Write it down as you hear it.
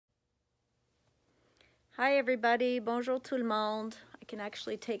Hi everybody, bonjour tout le monde. I can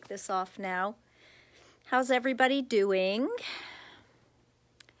actually take this off now. How's everybody doing?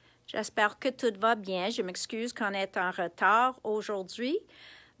 J'espère que tout va bien. Je m'excuse qu'on est en retard aujourd'hui,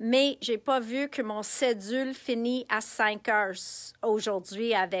 mais j'ai pas vu que mon cédule finit à 5 heures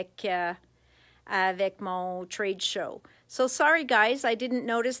aujourd'hui avec mon trade show. So sorry guys, I didn't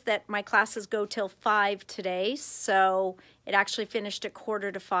notice that my classes go till 5 today, so it actually finished at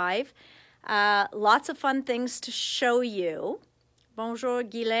 4:45. Lots of fun things to show you. Bonjour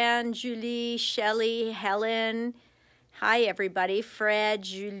Guylaine, Julie, Shelley, Helen. Hi everybody, Fred,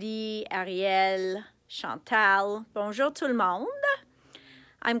 Julie, Ariel, Chantal. Bonjour tout le monde.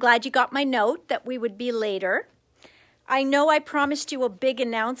 I'm glad you got my note that we would be later. I know I promised you a big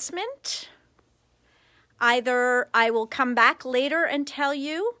announcement. Either I will come back later and tell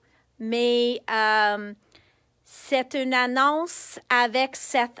you, mais c'est une annonce avec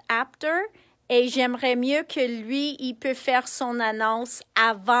Seth Apter et j'aimerais mieux que lui, il peut faire son annonce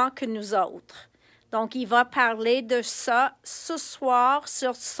avant que nous autres. Donc, il va parler de ça ce soir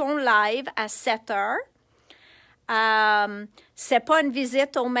sur son live à 7 heures. C'est pas une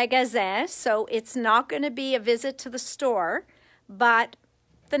visite au magasin, so it's not going to be a visit to the store, but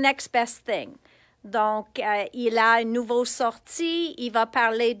the next best thing. Donc, il a une nouvelle sortie, il va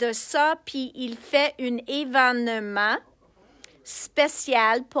parler de ça, puis il fait un événement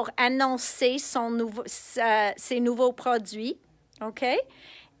spécial pour annoncer ses nouveaux produits, OK?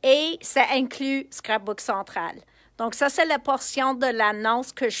 Et ça inclut Scrapbook Central. Donc, ça, c'est la portion de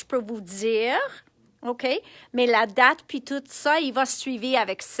l'annonce que je peux vous dire, OK? Mais la date, puis tout ça, il va suivre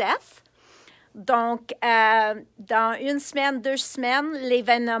avec Seth. Donc, dans une semaine, 2 semaines,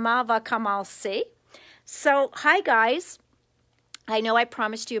 l'événement va commencer. So, hi guys. I know I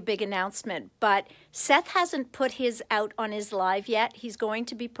promised you a big announcement, but Seth hasn't put his out on his live yet. He's going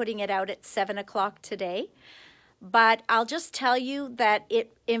to be putting it out at 7 o'clock today. But I'll just tell you that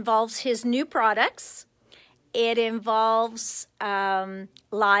it involves his new products. It involves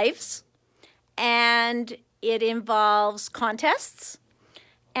lives. And it involves contests.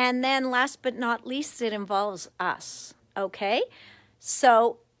 And then last but not least, it involves us, okay?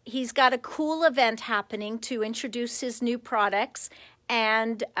 So he's got a cool event happening to introduce his new products,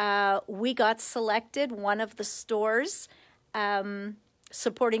 and we got selected one of the stores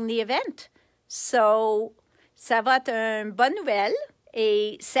supporting the event. So ça va être une bonne nouvelle,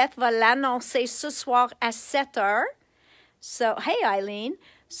 et Seth va l'annoncer ce soir à 7 heures. So, hey Eileen.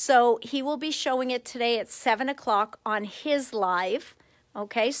 So he will be showing it today at 7 o'clock on his live.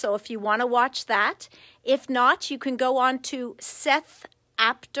 Okay, so if you want to watch that. If not, you can go on to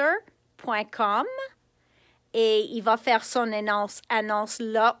sethapter.com et il va faire son annonce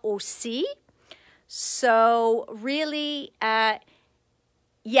là aussi. So really,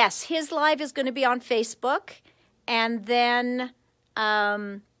 yes, his live is going to be on Facebook, and then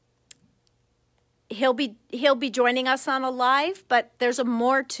he'll be joining us on a live, but there's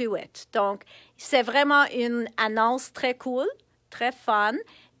more to it. Donc, c'est vraiment une annonce très cool. Très fun,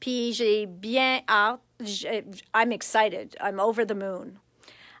 puis j'ai bien hâte, I'm excited, I'm over the moon,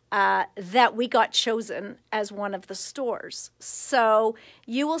 that we got chosen as one of the stores. So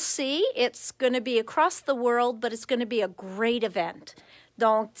you will see, it's going to be across the world, but it's going to be a great event.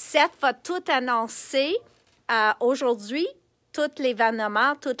 Donc, Seth va tout annoncer aujourd'hui, tout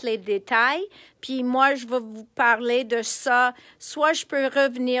l'événement, tous les détails, puis moi, je vais vous parler de ça. Soit je peux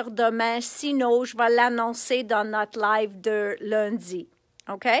revenir demain, sinon je vais l'annoncer dans notre live de lundi.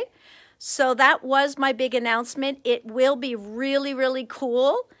 Okay? So that was my big announcement. It will be really, really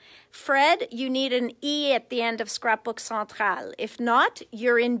cool. Fred, you need an E at the end of Scrapbook Central. If not,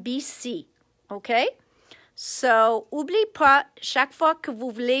 you're in BC. Okay? So, n'oubliez pas, chaque fois que vous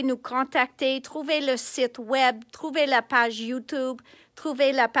voulez nous contacter, trouvez le site web, trouvez la page YouTube,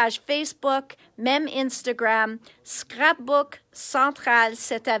 trouvez la page Facebook, même Instagram. Scrapbook Central,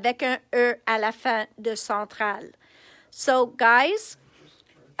 c'est avec un E à la fin de Central. So, guys,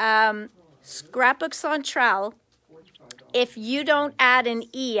 Scrapbook Central, if you don't add an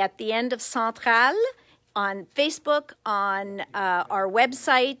E at the end of Central, on Facebook, on our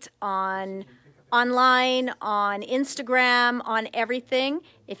website, online, on Instagram, on everything,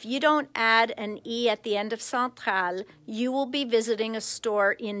 if you don't add an E at the end of Central, you will be visiting a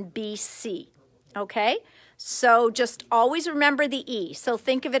store in BC, okay? So just always remember the E. So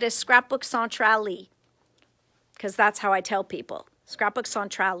think of it as Scrapbook Centrale, because that's how I tell people, Scrapbook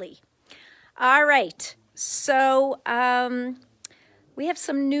Centrale. All right, so we have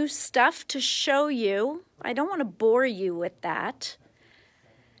some new stuff to show you. I don't want to bore you with that.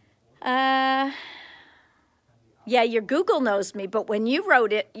 Yeah, your Google knows me, but when you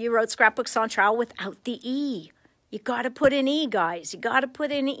wrote it, you wrote Scrapbook Central without the E. You got to put an E, guys. You got to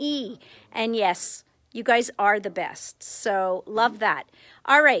put an E. And yes, you guys are the best. So love that.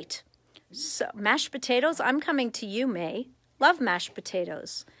 All right. So mashed potatoes, I'm coming to you, May. Love mashed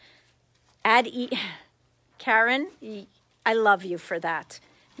potatoes. Add E. Karen, I love you for that.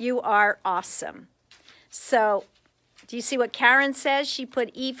 You are awesome. So do you see what Karen says? She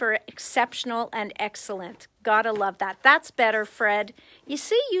put E for exceptional and excellent. Gotta love that. That's better, Fred. You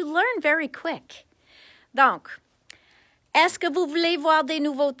see, you learn very quick. Donc, est-ce que vous voulez voir des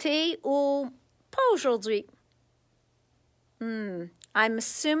nouveautés ou pas aujourd'hui? I'm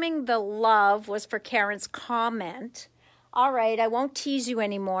assuming the love was for Karen's comment. All right, I won't tease you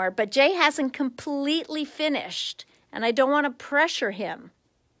anymore, but Jay hasn't completely finished, and I don't want to pressure him.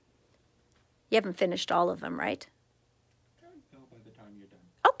 You haven't finished all of them, right? By the time you're done.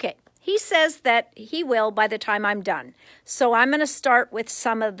 Okay. He says that he will by the time I'm done. So I'm going to start with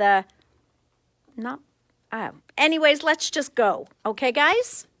some of the, anyways, let's just go. Okay,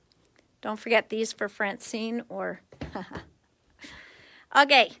 guys? Don't forget these for Francine or,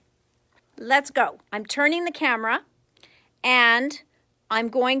 okay, let's go. I'm turning the camera and I'm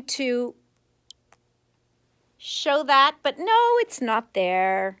going to show that, but no, it's not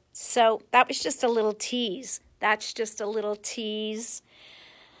there. So that was just a little tease. That's just a little tease.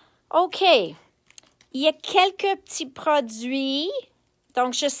 OK. Il y a quelques petits produits.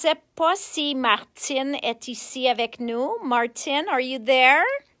 Donc, je ne sais pas si Martine est ici avec nous. Martine, are you there?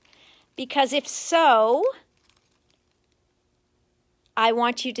 Because if so, I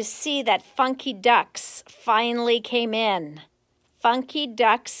want you to see that Funky Ducks finally came in. Funky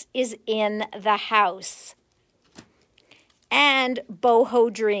Ducks is in the house. And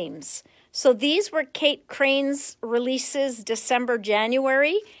Boho Dreams. So these were Kate Crane's releases December,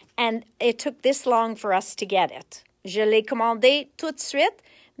 January. And it took this long for us to get it. Je l'ai commandé tout de suite,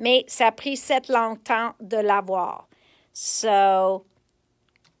 mais ça a pris cette longtemps de l'avoir. So,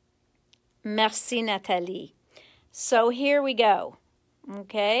 merci Nathalie. So here we go.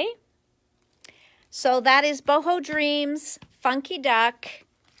 Okay? So that is Boho Dreams, Funky Duck,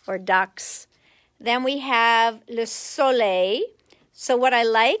 or Ducks. Then we have Le Soleil. So what I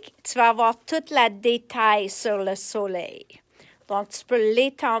like, tu vas avoir toute la détail sur le soleil. Donc, tu peux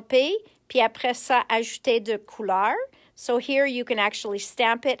l'étamper, puis après ça, ajouter de couleur. So here you can actually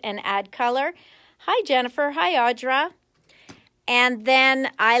stamp it and add color. Hi, Jennifer. Hi, Audra. And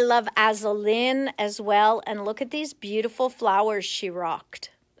then I love Azoline as well. And look at these beautiful flowers she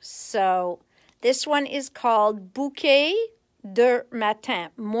rocked. So this one is called Bouquet de Matin.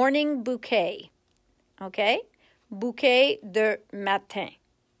 Morning Bouquet. Okay? Bouquet de Matin.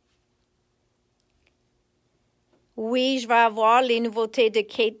 Oui, je vais avoir les nouveautés de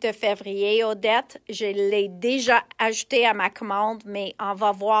Kate de février, Odette. Je l'ai déjà ajouté à ma commande, mais on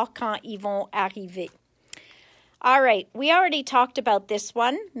va voir quand ils vont arriver. All right, we already talked about this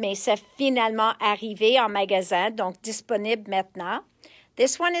one, mais c'est finalement arrivé en magasin, donc disponible maintenant.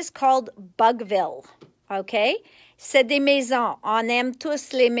 This one is called Bugville, okay? C'est des maisons. On aime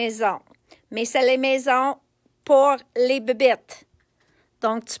tous les maisons, mais c'est les maisons pour les bébites.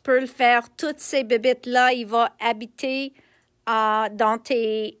 Donc, tu peux le faire. Toutes ces bébites-là, ils vont habiter dans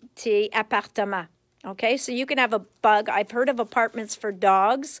tes appartements. Okay? So you can have a bug. I've heard of apartments for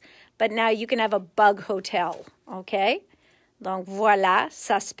dogs, but now you can have a bug hotel. Okay? Donc, voilà.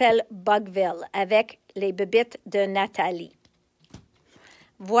 Ça s'appelle Bugville avec les bébites de Nathalie.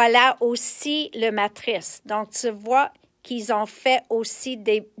 Voilà aussi le matrice. Donc, tu vois qu'ils ont fait aussi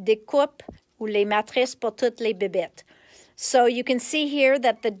des coupes ou les matrices pour toutes les bébites. So you can see here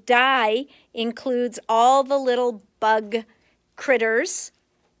that the die includes all the little bug critters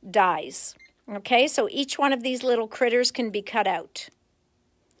dies. Okay, so each one of these little critters can be cut out.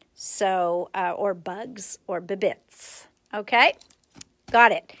 So, or bugs or bibits. Okay,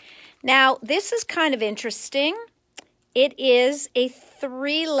 got it. Now, this is kind of interesting. It is a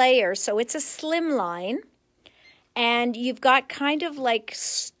 3-layer, so it's a slimline. And you've got kind of like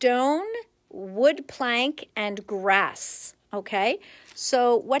stone, wood plank, and grass, okay?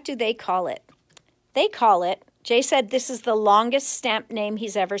 So what do they call it? They call it, Jay said this is the longest stamp name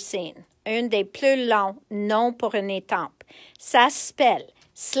he's ever seen. Un des plus longs noms pour une étampe. Ça s'appelle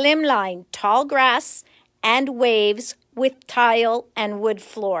Slimline Tall Grass and Waves with Tile and Wood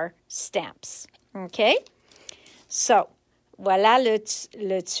Floor Stamps, okay? So, voilà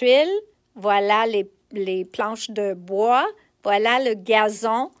le tuile, voilà les planches de bois, voilà le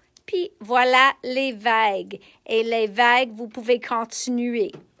gazon, puis voilà les vagues. Et les vagues, vous pouvez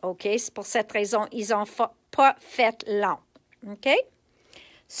continuer. OK? C'est pour cette raison, ils n'ont pas fait long. OK?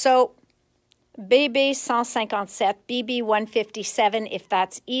 So, BB 157, BB 157 if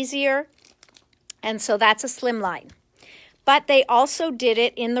that's easier. And so that's a slimline. But they also did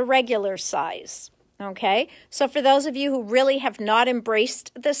it in the regular size, okay? So for those of you who really have not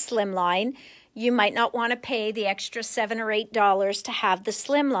embraced the slimline, you might not want to pay the extra $7 or $8 to have the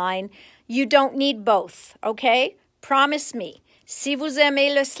slimline. You don't need both, okay? Promise me. Si vous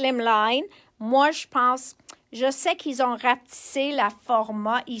aimez le slimline, moi je sais qu'ils ont rapetissé la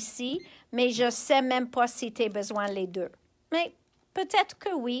format ici, mais je sais même pas si tu as besoin les deux. Mais peut-être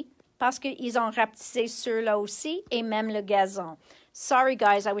que oui. Parce qu'ils ont rapetissé ceux-là aussi et même le gazon. Sorry,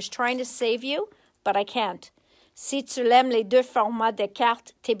 guys, I was trying to save you, but I can't. Si tu l'aimes les deux formats de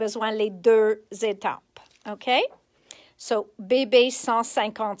cartes, tu as besoin les deux étampes. Okay? So, BB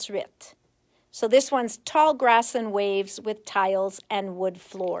 158. So this one's tall grass and waves with tiles and wood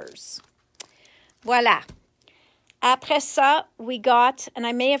floors. Voilà. Après ça, we got, and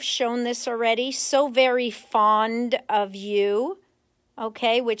I may have shown this already, So Very Fond of You.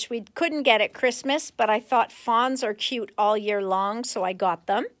 Okay, which we couldn't get at Christmas, but I thought fawns are cute all year long, so I got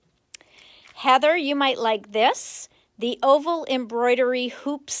them. Heather, you might like this, the oval embroidery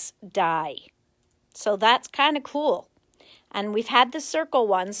hoops die. So that's kind of cool. And we've had the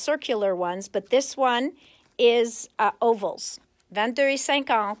circular ones, but this one is ovals.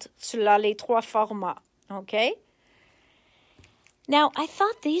 22,50, tu l'as les trois formats, okay? Now, I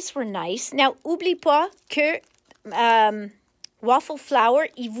thought these were nice. Now, oublie pas que... Waffle Flower,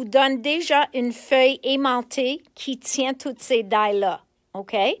 il vous donne déjà une feuille aimantée qui tient toutes ces dailles-là,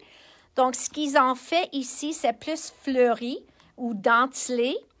 OK? Donc, ce qu'ils ont fait ici, c'est plus fleuri ou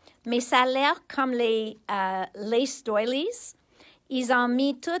dentelé, mais ça a l'air comme les lace doilies. Ils ont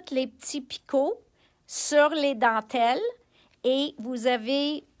mis tous les petits picots sur les dentelles et vous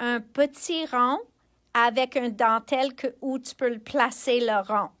avez un petit rond avec un dentelle où tu peux placer le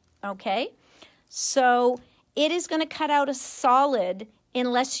rond, OK? So... it is going to cut out a solid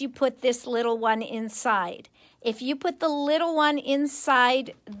unless you put this little one inside. If you put the little one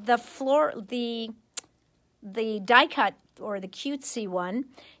inside the floor, the die cut or the cutesy one,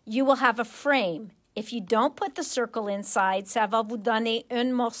 you will have a frame. If you don't put the circle inside, ça va vous donner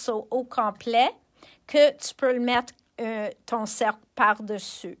un morceau au complet que tu peux mettre ton cercle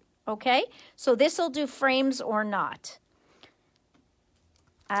par-dessus. Okay? So this will do frames or not.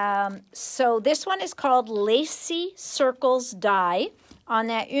 So this one is called Lacy Circles Die. On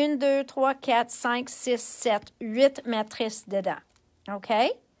a 1, 2, 3, 4, 5, 6, 7, 8 matrices dedans.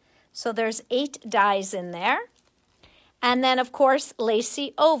 Okay? So there's 8 dies in there. And then, of course,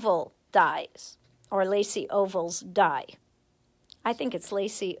 Lacy Oval dies. Or Lacy Ovals die. I think it's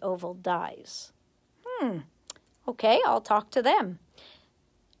Lacy Oval dies. Okay, I'll talk to them.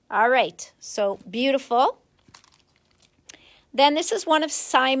 All right, so beautiful. Then this is one of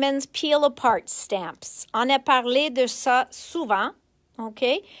Simon's peel-apart stamps. On a parlé de ça souvent,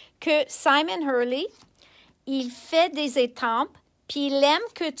 OK? Que Simon Hurley, il fait des étampes, puis il aime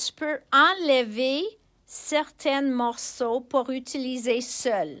que tu peux enlever certains morceaux pour utiliser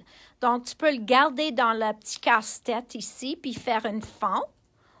seul. Donc, tu peux le garder dans le petit casse-tête ici, puis faire une fond,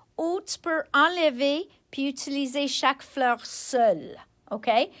 ou tu peux enlever puis utiliser chaque fleur seule,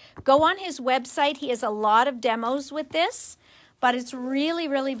 OK? Go on his website. He has a lot of demos with this. But it's really,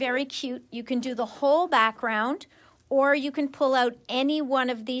 really very cute. You can do the whole background, or you can pull out any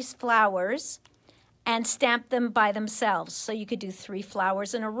one of these flowers and stamp them by themselves. So you could do 3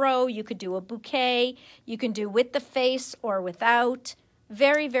 flowers in a row. You could do a bouquet. You can do with the face or without.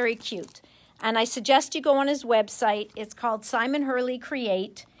 Very, very cute. And I suggest you go on his website. It's called Simon Hurley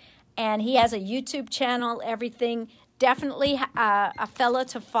Create. And he has a YouTube channel, everything. Definitely a fella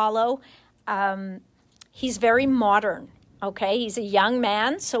to follow. He's very modern. Okay, he's a young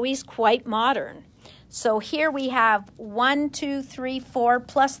man, so he's quite modern. So here we have 1, 2, 3, 4,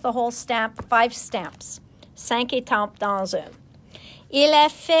 plus the whole stamp, 5 stamps. 5 étampes dans un. Il a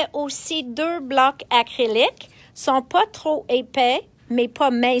fait aussi 2 blocs acryliques. Sont pas trop épais, mais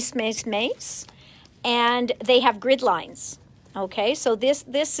pas mince. And they have grid lines. Okay, so this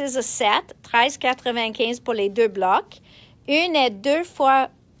is a set, 13,95 pour les 2 blocs. Une est 2 fois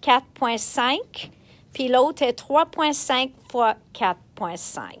 4,5. Puis l'autre est 3,5 fois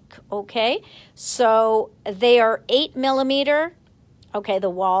 4,5, okay? So they are 8 millimeter, okay, the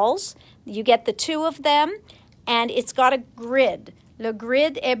walls. You get the 2 of them, and it's got a grid. Le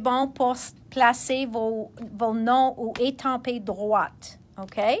grid est bon pour placer vos noms ou étampes droites,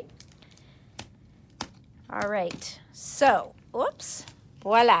 okay? All right, so, oops,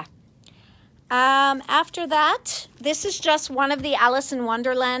 voilà. After that, this is just one of the Alice in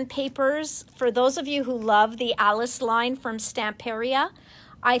Wonderland papers. For those of you who love the Alice line from Stamperia,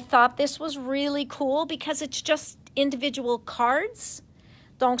 I thought this was really cool because it's just individual cards.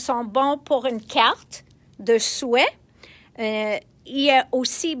 Donc, sont bons pour une carte de souhait. Il est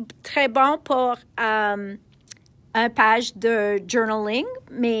aussi très bon pour une page de journaling,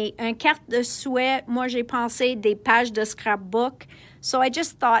 mais une carte de souhait, moi, j'ai pensé des pages de scrapbook. So I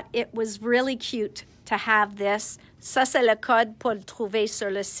just thought it was really cute to have this. Ça, c'est le code pour le trouver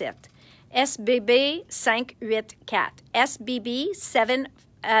sur le site. SBB 584. SBB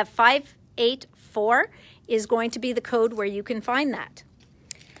 584 is going to be the code where you can find that.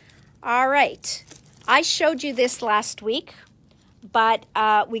 All right. I showed you this last week, but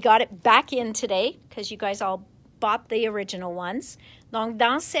we got it back in today because you guys all bought the original ones. Donc,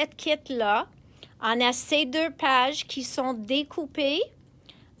 dans cette kit-là, on a ces deux pages qui sont découpées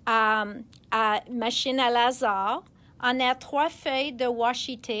à machine à laser. On a 3 feuilles de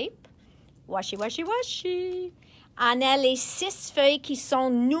washi tape. Washi, washi, washi. On a les 6 feuilles qui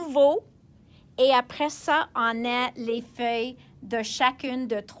sont nouveaux. Et après ça, on a les feuilles de chacune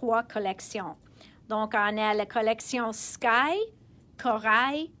de 3 collections. Donc, on a la collection Sky,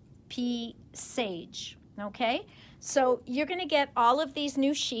 Corail, puis Sage. Okay? So, you're going to get all of these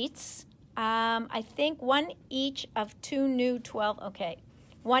new sheets. I think one each of 2 new 12. Okay.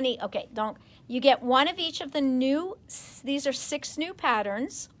 Okay. Donc, you get one of each of the new, these are 6 new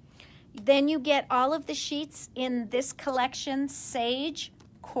patterns. Then you get all of the sheets in this collection, Sage,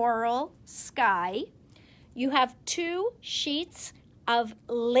 Coral, Sky. You have 2 sheets of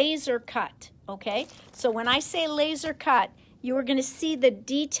laser cut, okay? So when I say laser cut, you are going to see the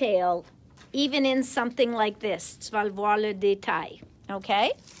detail even in something like this. Tu vas voir le détail,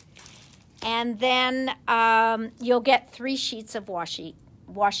 okay? And then you'll get 3 sheets of washi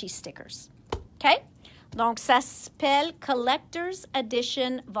stickers, okay? Donc, ça s'appelle Collector's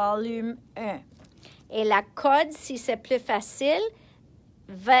Edition Volume 1. Et la code, si c'est plus facile,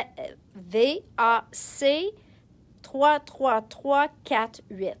 VAC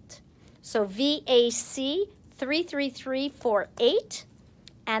 33348. So VAC 33348,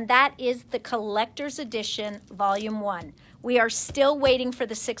 and that is the Collector's Edition Volume 1. We are still waiting for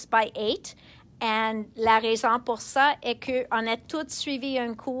the 6x8, and la raison pour ça est qu'on a tous suivi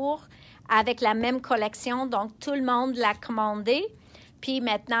un cours avec la même collection, donc tout le monde l'a commandé, puis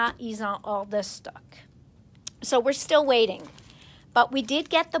maintenant, ils ont hors de stock. So we're still waiting. But we did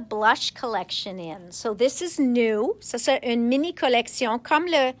get the blush collection in. So this is new. Ça, c'est une mini collection comme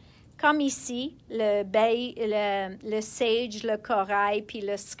ici, le sage, le corail, puis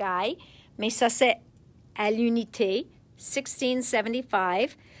le sky. Mais ça, c'est à l'unité,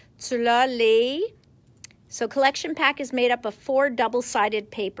 1675. Tu l'as So collection pack is made up of 4 double-sided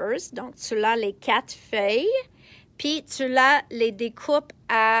papers. Donc, tu l'as les 4 feuilles. Puis, tu l'as les découpes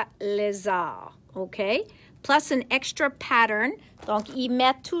à lézard. OK? Plus un extra pattern. Donc, ils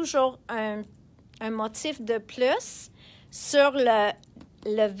mettent toujours un motif de plus sur le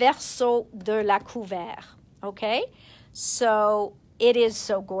verso de la couvert. Okay? So, it is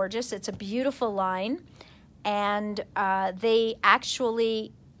so gorgeous. It's a beautiful line. And they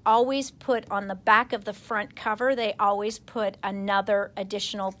actually always put on the back of the front cover, they always put another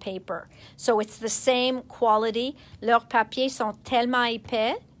additional paper. So, it's the same quality. Leurs papiers sont tellement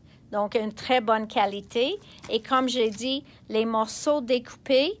épais. Donc, une très bonne qualité. Et comme j'ai dit, les morceaux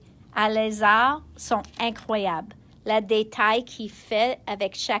découpés à lézard sont incroyables. Le détail qu'il fait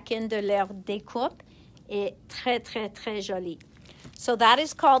avec chacune de leurs découpes est très, très, très joli. So, that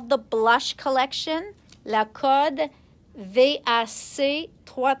is called the Blush Collection. La code VAC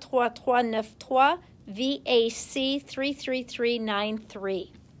 33393, VAC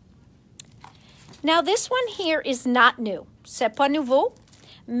 33393. Now, this one here is not new. C'est pas nouveau.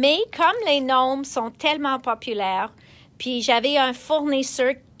 Mais comme les gnomes sont tellement populaires, puis j'avais un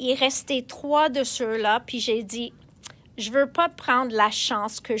fournisseur, il restait 3 de ceux-là, puis j'ai dit, je veux pas prendre la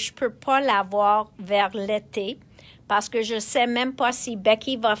chance que je peux pas l'avoir vers l'été, parce que je sais même pas si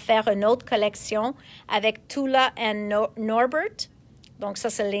Becky va faire une autre collection avec Tula et Norbert. Donc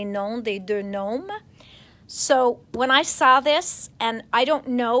ça, c'est les noms des 2 gnomes. So when I saw this, and I don't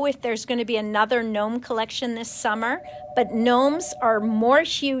know if there's going to be another gnome collection this summer, but gnomes are more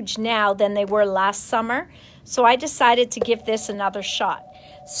huge now than they were last summer. So I decided to give this another shot.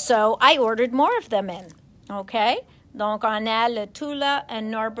 So I ordered more of them in, okay? Donc on a le Tula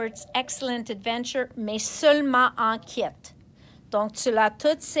and Norbert's Excellent Adventure, mais seulement en kit. Donc tu as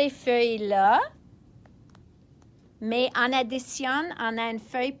toutes ces feuilles-là, mais en addition, on a une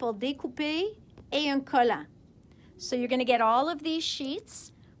feuille pour découper et un collant. So you're going to get all of these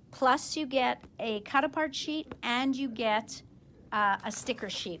sheets, plus you get a cut-apart sheet, and you get a sticker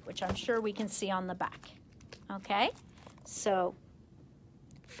sheet, which I'm sure we can see on the back. Okay? So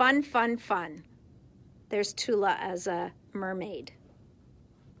Fun, fun, fun. There's Tula as a mermaid.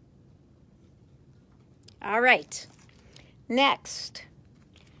 All right. Next.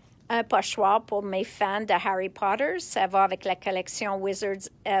 Un pochoir pour mes fans de Harry Potter. Ça va avec la collection Witches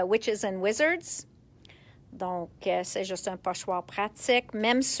and Wizards. Donc, c'est juste un pochoir pratique.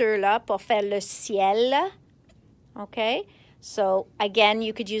 Même ceux-là pour faire le ciel. Okay? So, again,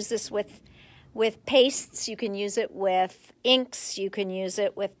 you could use this with pastes. You can use it with inks. You can use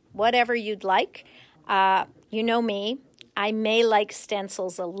it with whatever you'd like. You know me. I may like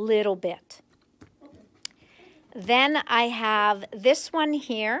stencils a little bit. Then I have this one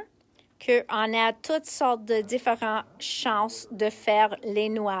here. On a toutes sortes de différentes chances de faire les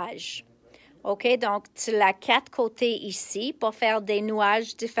nuages. OK? Donc, tu l'as 4 côtés ici pour faire des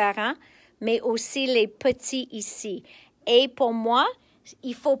nuages différents, mais aussi les petits ici. Et pour moi,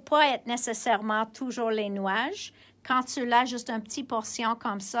 il ne faut pas être nécessairement toujours les nuages. Quand tu l'as juste une petite portion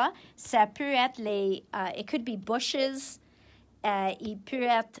comme ça peut être les... it could be bushes. Il peut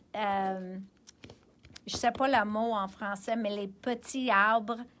être... je ne sais pas le mot en français, mais les petits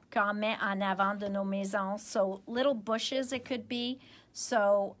arbres qu'on met en avant de nos maisons. So, little bushes it could be.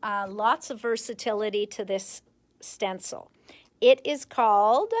 So, lots of versatility to this stencil. It is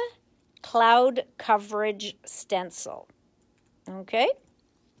called Cloud Coverage Stencil. Okay?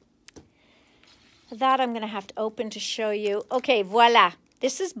 That I'm going to have to open to show you. Okay, voilà.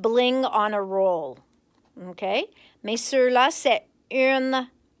 This is bling on a roll. Okay? Mais ceux-là, c'est une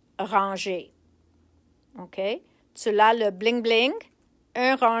rangée. OK? Tu l'as le bling-bling,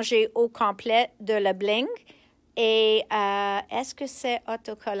 un rangé au complet de le bling. Et est-ce que c'est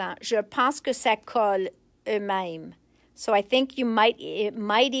autocollant? Je pense que ça colle eux-mêmes. So I think it might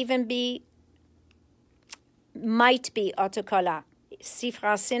be autocollant. Si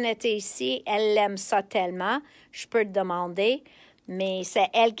Francine était ici, elle aime ça tellement, je peux te demander, mais c'est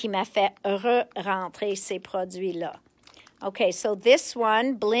elle qui m'a fait re-rentrer ces produits-là. OK, so this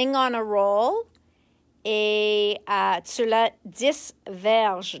one, bling on a roll. Et tu l'as 10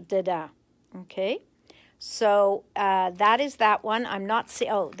 verges dedans. Okay? So, that is that one. I'm not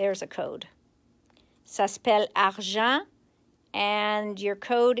seeing... Oh, there's a code. Ça s'appelle argent. And your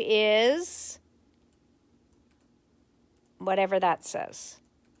code is... whatever that says.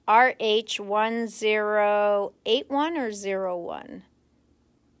 RH1081 or 01?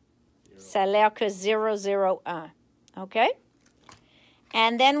 Ça a l'air que 001. Okay?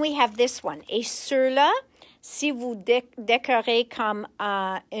 And then we have this one. Et ceux-là, si vous décorez comme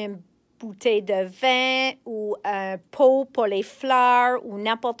une bouteille de vin ou un pot pour les fleurs ou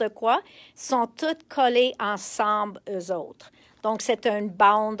n'importe quoi, sont toutes collées ensemble, eux autres. Donc, c'est une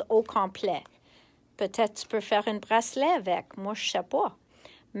bande au complet. Peut-être tu peux faire un bracelet avec. Moi, je ne sais pas.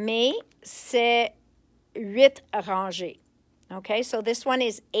 Mais c'est 8 rangées. Okay, so this one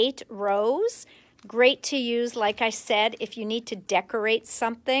is 8 rows. Great to use, like I said, if you need to decorate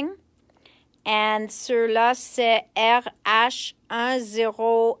something. And ceux-là, c'est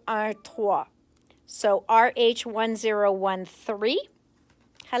RH1013. So RH1013.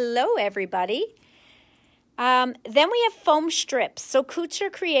 Hello, everybody. Then we have foam strips. So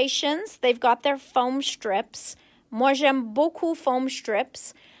Couture Creations, they've got their foam strips. Moi, j'aime beaucoup foam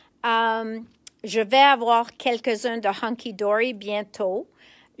strips. Je vais avoir quelques-uns de Hunky Dory bientôt.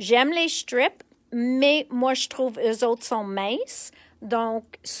 J'aime les strips. Mais moi, je trouve eux autres sont minces.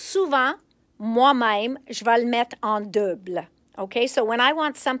 Donc, souvent, moi-même, je vais le mettre en double. Okay? So, when I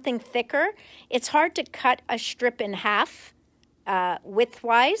want something thicker, it's hard to cut a strip in half,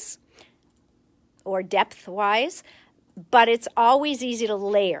 width-wise or depth-wise, but it's always easy to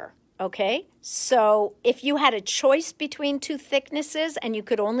layer. Okay? So, if you had a choice between 2 thicknesses and you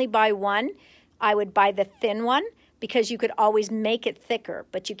could only buy one, I would buy the thin one. Because you could always make it thicker,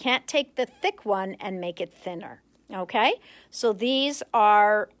 but you can't take the thick one and make it thinner, okay? So these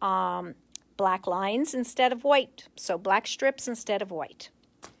are black lines instead of white, so black strips instead of white.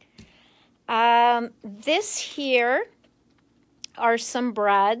 This here are some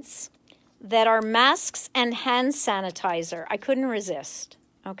brads that are masks and hand sanitizer. I couldn't resist,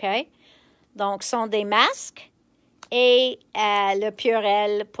 okay? Donc, sont des masques et le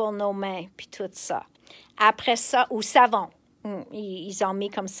Purell pour nos mains, puis tout ça. Après ça, ou savon. Ils ont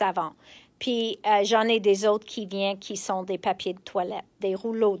mis comme savon. Puis, j'en ai des autres qui viennent qui sont des papiers de toilette, des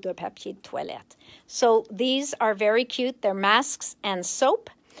rouleaux de papier de toilette. So, these are very cute. They're masks and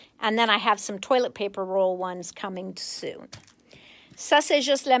soap. And then I have some toilet paper roll ones coming soon. Ça, c'est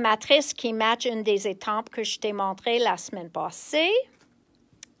juste la matrice qui match une des étampes que je t'ai montré la semaine passée.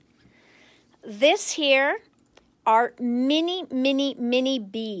 This here are mini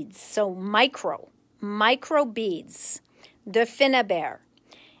beads. So, micro beads de FEB.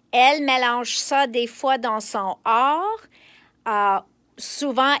 Elle mélange ça des fois dans son or.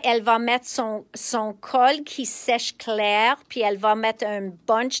 Souvent, elle va mettre son col qui sèche clair, puis elle va mettre un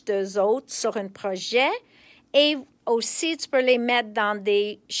bunch d'eux autres sur un projet. Et aussi, tu peux les mettre dans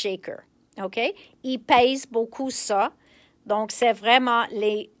des shakers. OK? Ils pèsent beaucoup ça. Donc, c'est vraiment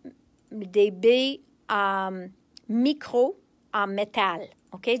des billes micro en métal.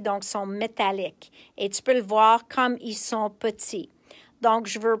 OK? Donc, sont métalliques. Et tu peux le voir comme ils sont petits. Donc,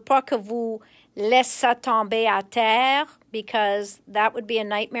 je ne veux pas que vous laissez ça tomber à terre because that would be a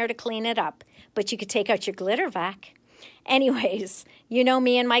nightmare to clean it up. But you could take out your glitter vac. Anyways, you know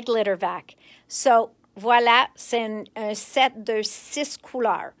me and my glitter vac. So, voilà, c'est un set de 6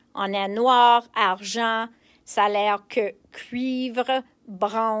 couleurs. On a noir, argent, ça a l'air que cuivre,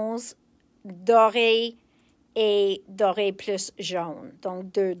 bronze, doré et doré plus jaune.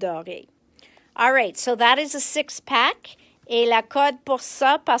 Donc, 2 dorés. All right, so that is a 6-pack. Et la code pour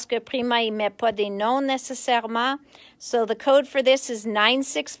ça, parce que Prima, il ne met pas des noms nécessairement. So the code for this is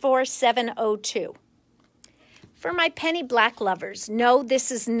 964702. For my penny black lovers, no,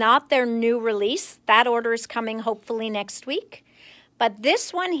 this is not their new release. That order is coming hopefully next week. But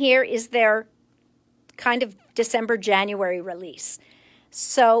this one here is their kind of December, January release.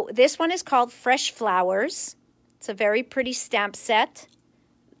 So this one is called Fresh Flowers. It's a very pretty stamp set.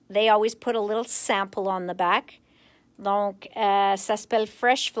 They always put a little sample on the back. Donc, ça s'appelle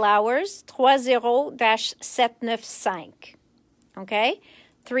Fresh Flowers 30-795. Okay?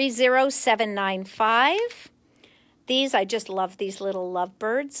 30795. These, I just love these little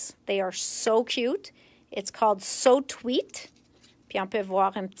lovebirds. They are so cute. It's called So Tweet. Puis on peut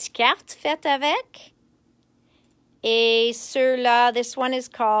voir une petite carte faite avec. Et ceux-là, this one is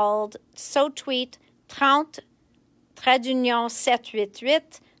called So Tweet 30 _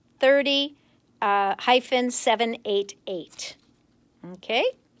 788 30 -788. Okay.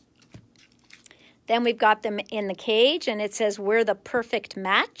 Then we've got them in the cage, and it says, we're the perfect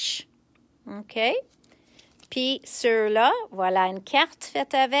match. Okay. Puis ceux-là, voilà une carte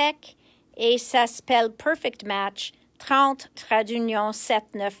faite avec, et ça s'appelle Perfect Match 30 _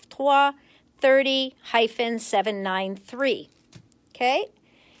 793 30 -793. Okay.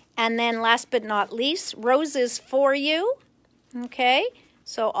 And then last but not least, Roses for You. Okay.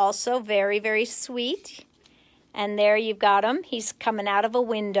 So also very, very sweet. And there you've got him. He's coming out of a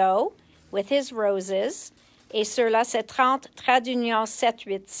window with his roses. Et ceux-là, c'est 30 _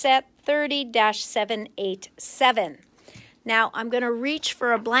 787 30 -787. Now, I'm going to reach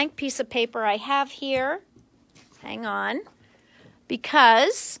for a blank piece of paper I have here. Hang on.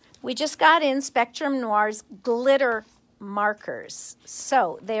 Because we just got in Spectrum Noir's glitter markers.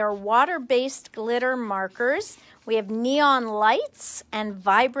 So they are water-based glitter markers. We have neon lights and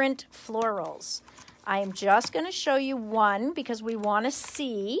vibrant florals. I am just going to show you one because we want to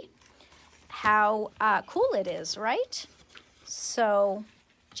see how cool it is, right? So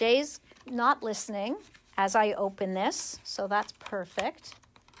Jay's not listening as I open this, so that's perfect.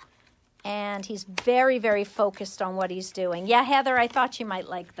 And he's very, very focused on what he's doing. Yeah, Heather, I thought you might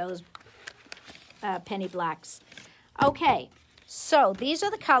like those penny blacks. Okay, so these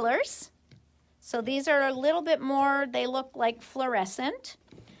are the colors. So these are a little bit more, they look like fluorescent.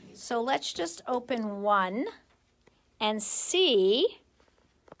 So let's just open one and see.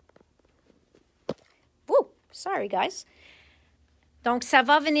 Woo, sorry guys. Donc ça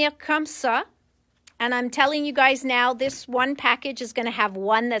va venir comme ça. And I'm telling you guys now, this one package is going to have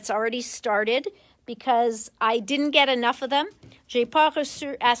one that's already started because I didn't get enough of them. J'ai pas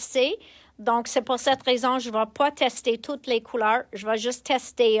reçu assez. Donc c'est pour cette raison, je ne vais pas tester toutes les couleurs. Je vais juste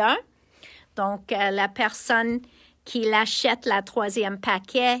tester un. Donc, la personne qui l'achète la 3e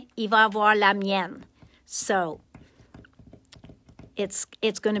paquet, il va avoir la mienne. So, it's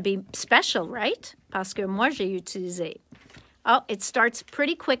going to be special, right? Parce que moi, j'ai utilisé. Oh, it starts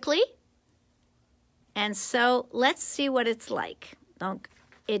pretty quickly. And so, let's see what it's like. Donc,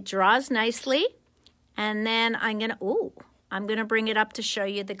 it draws nicely. And then I'm going to bring it up to show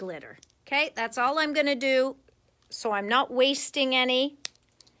you the glitter. Okay, that's all I'm going to do. So, I'm not wasting any.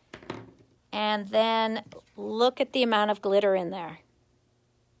 And then look at the amount of glitter in there.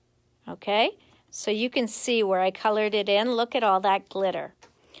 Okay? So you can see where I colored it in. Look at all that glitter.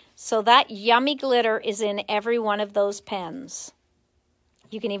 So that yummy glitter is in every one of those pens.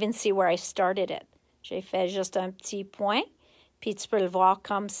 You can even see where I started it. J'ai fait juste un petit point. Puis tu peux le voir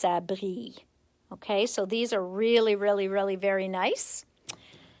comme ça brille. Okay? So these are really, really, really very nice.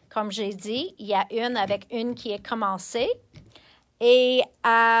 Comme j'ai dit, il y a une avec une qui est commencée. Et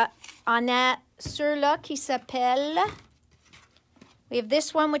on a ceux-là qui s'appellent, we have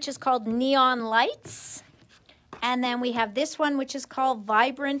this one which is called Neon Lights. And then we have this one, which is called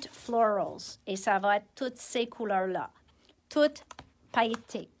Vibrant Florals. Et ça va être toutes ces couleurs-là. Toutes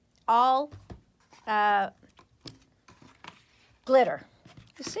pailletées. All glitter.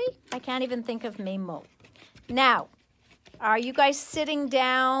 You see? I can't even think of mes mots. Now, are you guys sitting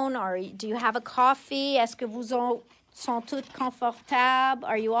down? Or do you have a coffee? Est-ce que vous sont toutes confortables?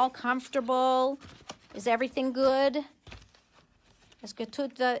 Are you all comfortable? Is everything good? Est-ce que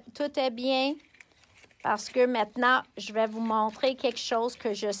tout est bien? Parce que maintenant, je vais vous montrer quelque chose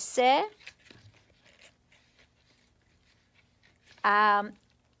que je sais.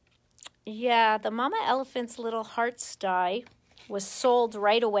 Yeah, the Mama Elephant's little hearts die was sold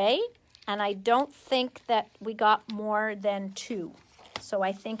right away, and I don't think that we got more than 2. So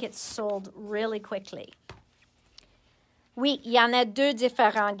I think it's sold really quickly. Oui, il y en a 2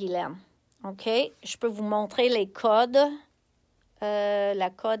 différents, Guylaine. OK? Je peux vous montrer les codes.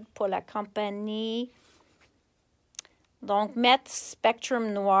 La code pour la compagnie. Donc, mettre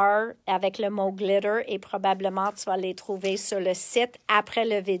Spectrum Noir avec le mot glitter et probablement tu vas les trouver sur le site après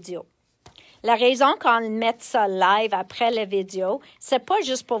la vidéo. La raison qu'on met ça live après la vidéo, c'est pas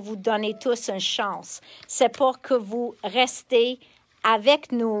juste pour vous donner tous une chance. C'est pour que vous restez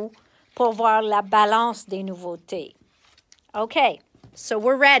avec nous pour voir la balance des nouveautés. Okay, so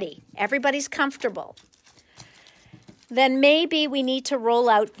we're ready. Everybody's comfortable. Then maybe we need to roll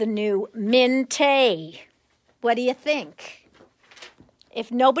out the new Minté. What do you think?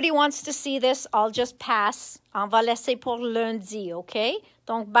 If nobody wants to see this, I'll just pass. On va laisser pour lundi, OK?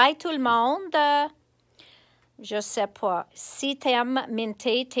 Donc, bye tout le monde. Je sais pas. Si tu aimes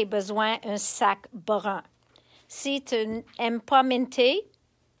Minté, tu as besoin d'un sac brun. Si tu n'aimes pas Minté,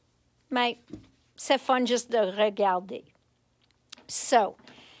 mais c'est fun juste de regarder. So,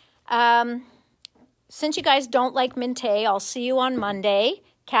 since you guys don't like Minté, I'll see you on Monday.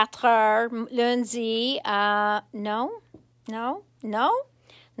 4 heures, lundi. Non,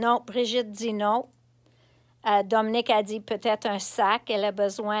 Brigitte dit non. Dominique a dit peut-être un sac, elle a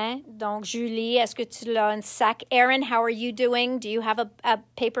besoin. Donc, Julie, est-ce que tu as un sac? Erin, how are you doing? Do you have a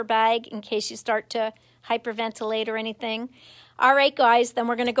paper bag in case you start to hyperventilate or anything? All right, guys, then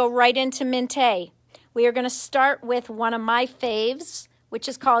we're going to go right into Minté. We are going to start with one of my faves, which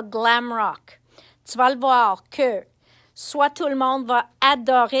is called Glam Rock. Tu vas le voir que soit tout le monde va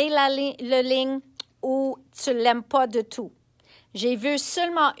adorer la ligne ou tu l'aimes pas du tout. J'ai vu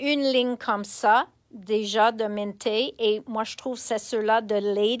seulement une ligne comme ça, déjà de Minté, et moi je trouve c'est ceux-là de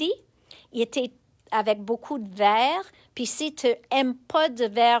Lady. Il était avec beaucoup de vert, puis si tu n'aimes pas de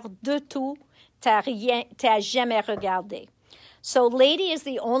vert du tout, tu n'as jamais regardé. So Lady is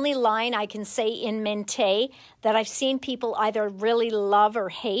the only line I can say in Minté that I've seen people either really love or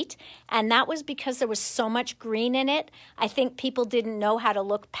hate, and that was because there was so much green in it. I think people didn't know how to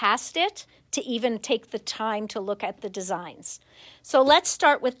look past it to even take the time to look at the designs. So let's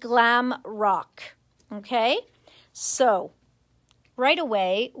start with Glam Rock, okay? So right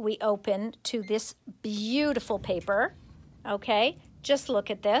away, we open to this beautiful paper, okay? Just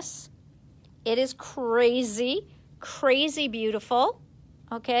look at this. It is crazy beautiful,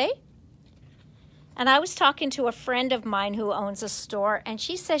 okay? And I was talking to a friend of mine who owns a store, and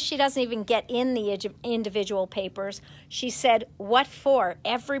she says she doesn't even get in the individual papers. She said, what for?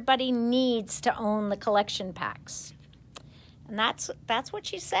 Everybody needs to own the collection packs. And that's what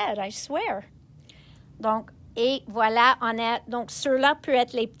she said, I swear. Donc, et voilà, donc ceux-là peuvent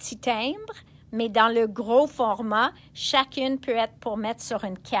être les petits timbres, mais dans le gros format, chacune peut être pour mettre sur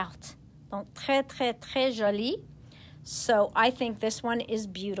une carte. Donc, très joli. So, I think this one is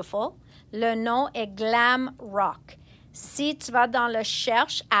beautiful. Le nom est Glam Rock. Si tu vas dans le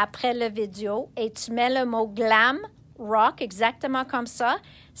cherche après la vidéo et tu mets le mot Glam Rock exactement comme ça,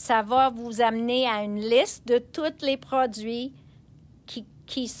 ça va vous amener à une liste de tous les produits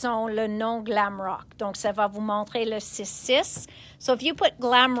qui sont le nom Glam Rock. Donc, ça va vous montrer le 6-6. So, if you put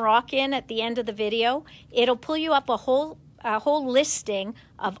Glam Rock in at the end of the video, it'll pull you up a whole listing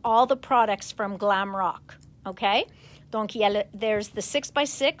of all the products from Glam Rock. Okay? Donc, there's the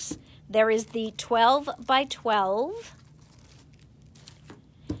 6x6. There is the 12x12.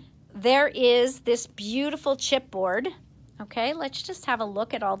 There is this beautiful chipboard. Okay, let's just have a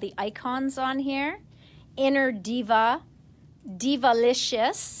look at all the icons on here. Inner Diva,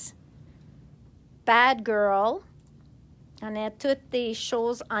 Divalicious, Bad Girl. On a toutes des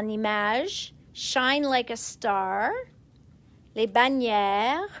choses en image. Shine Like a Star. Les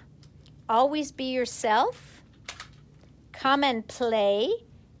bannières. Always Be Yourself. Come and Play.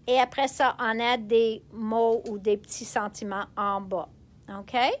 Et après ça, on a des mots ou des petits sentiments en bas.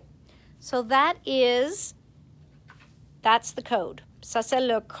 Okay? So that's the code. Ça, c'est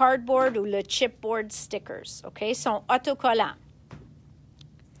le cardboard ou le chipboard stickers. OK? Ils sont autocollants.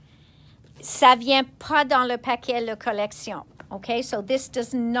 Ça vient pas dans le paquet de collection. OK? So this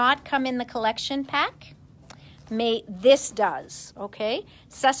does not come in the collection pack. Mais this does. OK?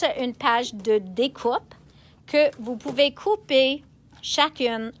 Ça, c'est une page de découpe que vous pouvez couper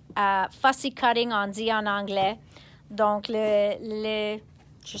chacune à fussy cutting, on dit en anglais. Donc,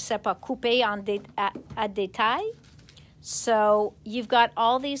 je sais pas, couper à détail. So, you've got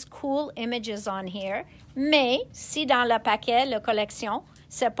all these cool images on here. Mais, si dans le paquet, la collection,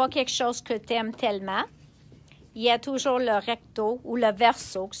 c'est pas quelque chose que tu aimes tellement, il y a toujours le recto ou le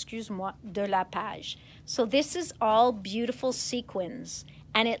verso, excuse-moi, de la page. So, this is all beautiful sequins.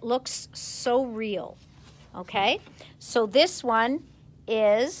 And it looks so real. Okay? So, this one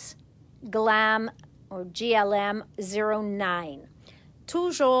is Glam or GLM 09.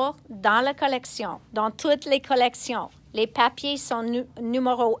 Toujours dans la collection, dans toutes les collections. Les papiers sont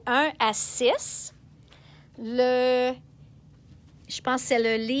numéro 1 à 6. Je pense que c'est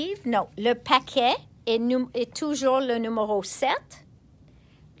le livre. Non, le paquet est toujours le numéro 7.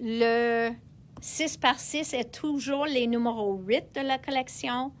 Le 6 par 6 est toujours les numéros 8 de la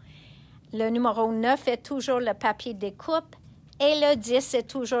collection. Le numéro 9 est toujours le papier découpe. Et le 10 est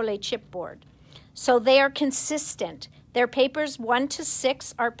toujours les chipboard. So they are consistent. Their papers 1 to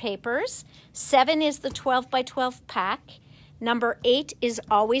 6 are papers. 7 is the 12 by 12 pack. Number 8 is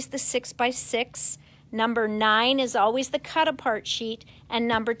always the 6 by 6. Number 9 is always the cut apart sheet. And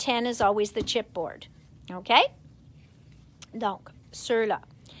number 10 is always the chipboard. Okay? Donc, ceux-là.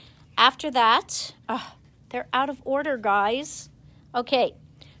 After that, they're out of order, guys. Okay,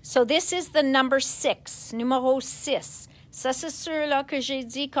 so this is the number 6, numéro 6. Ça, c'est ceux-là que j'ai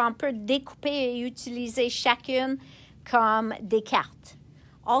dit qu'on peut découper et utiliser chacune comme des cartes.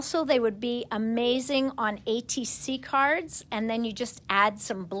 Also, they would be amazing on ATC cards, and then you just add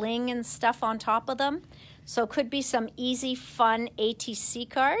some bling and stuff on top of them. So it could be some easy, fun ATC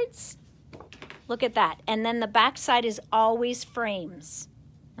cards. Look at that. And then the back side is always frames.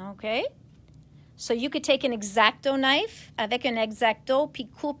 Okay? So you could take an X-Acto knife avec un X-Acto, puis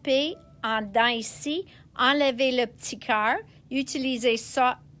couper en dedans ici, enlever le petit cœur, utiliser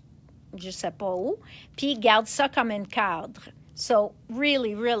ça, je sais pas où, puis garde ça comme un cadre. So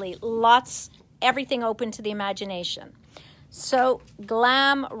really, really, everything open to the imagination. So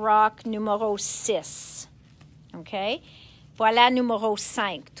Glam Rock numéro 6. OK? Voilà numéro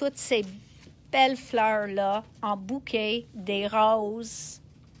 5. Toutes ces belles fleurs-là en bouquet, des roses.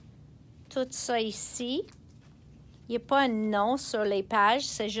 Tout ça ici. Il n'y a pas un nom sur les pages,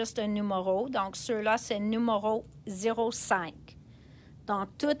 c'est juste un numéro. Donc, ceux-là, c'est numéro 05. Dans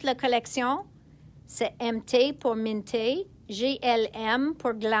toute la collection, c'est MT pour Minté, GLM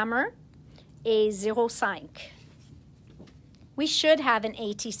pour Glamour et 05. We should have an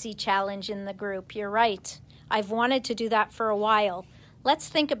ATC challenge in the group. You're right. I've wanted to do that for a while. Let's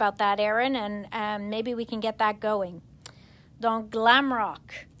think about that, Erin, and maybe we can get that going. Donc,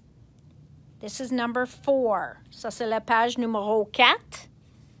 Glamrock. This is number 4. Ça, c'est la page numéro 4.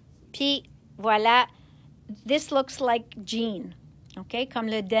 Puis, voilà. This looks like jean. Okay, comme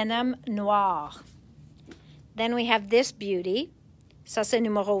le denim noir. Then we have this beauty. Ça, c'est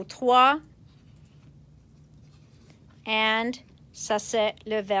numéro 3. And ça, c'est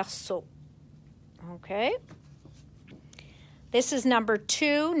le verso. Okay. This is number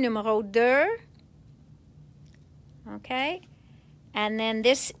 2, numéro 2. Okay. And then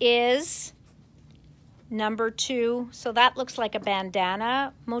this is number 2. So that looks like a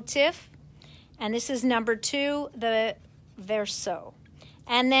bandana motif. And this is number 2, the verso.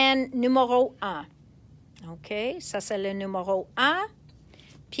 And then numéro 1. OK, ça c'est le numéro 1.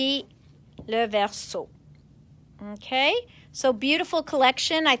 Puis le verso. Okay, so beautiful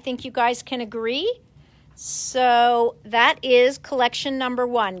collection. I think you guys can agree. So that is collection number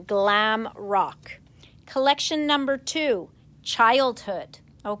 1, Glam Rock. Collection number 2, Childhood.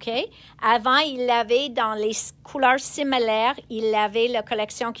 OK? Avant, il avait dans les couleurs similaires, il avait la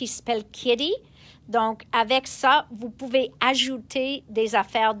collection qui s'appelle Kitty. Donc, avec ça, vous pouvez ajouter des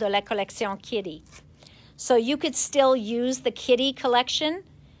affaires de la collection Kitty. So you could still use the Kitty collection,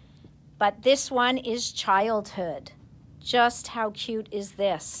 but this one is Childhood. Just how cute is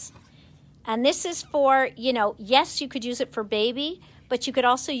this? And this is for, you know, yes, you could use it for baby, but you could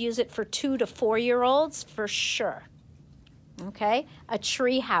also use it for 2 to 4-year-olds for sure. Okay? A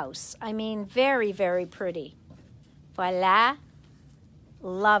tree house. I mean, very, very pretty. Voila.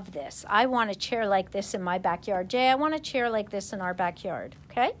 Love this. I want a chair like this in my backyard. Jay, I want a chair like this in our backyard.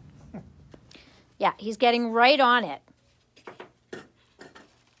 Okay? Yeah, he's getting right on it.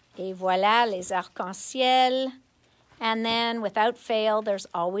 Et voilà les arcs-en-ciel. And then, without fail, there's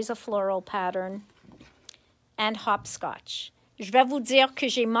always a floral pattern. And hopscotch. Je vais vous dire que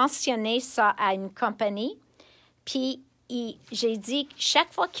j'ai mentionné ça à une compagnie. Puis, j'ai dit que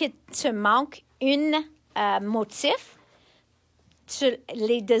chaque fois que te manque une motif,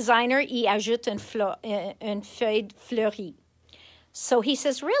 les designers y ajoutent une feuille fleurie. So he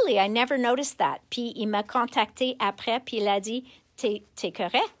says, really, I never noticed that. Puis il m'a contacté après, puis il a dit, t'es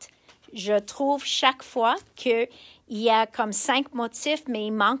correct. Je trouve chaque fois qu'il y a comme 5 motifs, mais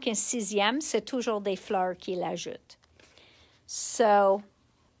il manque un 6e, c'est toujours des fleurs qu'il ajoute. So,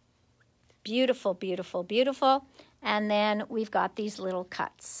 beautiful, beautiful, beautiful. And then we've got these little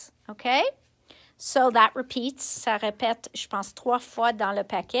cuts, okay? So that repeats, ça répète, je pense, 3 fois dans le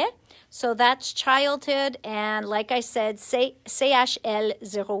paquet. So that's childhood, and like I said, CHL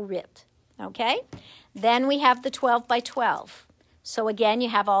 08, okay? Then we have the 12 by 12. So again, you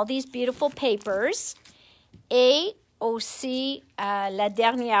have all these beautiful papers. Et aussi, la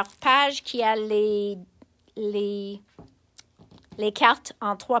dernière page qui a les cartes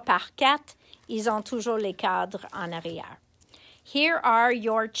en 3 par 4, ils ont toujours les cadres en arrière. Here are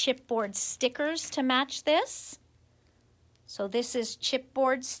your chipboard stickers to match this. So this is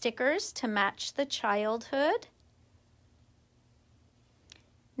chipboard stickers to match the childhood.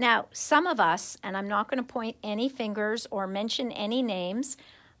 Now, some of us, and I'm not going to point any fingers or mention any names,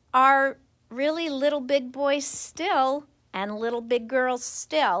 are really little big boys still and little big girls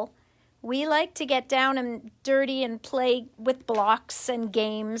still. We like to get down and dirty and play with blocks and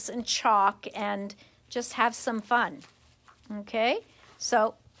games and chalk and just have some fun. Okay?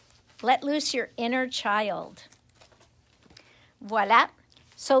 So, let loose your inner child. Voilà.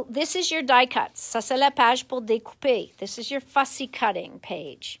 So, this is your die cuts. Ça, c'est la page pour découper. This is your fussy cutting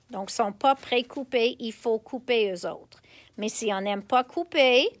page. Donc, ils ne sont pas pré-coupés, il faut couper eux autres. Mais si on n'aime pas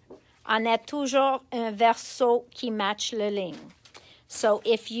couper, on a toujours un verso qui match la ligne. So,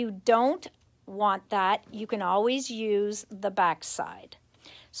 if you don't want that, you can always use the back side.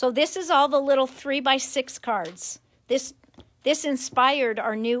 So, this is all the little 3 by 6 cards. This inspired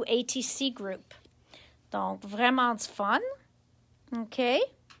our new ATC group. Donc, vraiment du fun. Okay,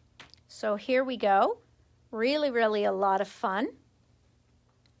 so here we go. Really, really a lot of fun.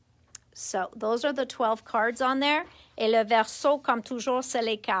 So, those are the 12 cards on there. Et le verso, comme toujours, c'est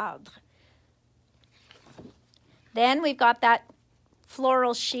les cadres. Then we've got that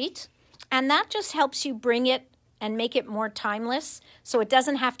floral sheet. And that just helps you bring it and make it more timeless. So, it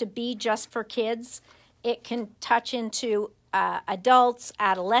doesn't have to be just for kids. It can touch into adults,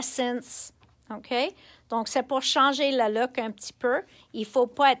 adolescents, okay? Donc, c'est pour changer le look un petit peu. Il ne faut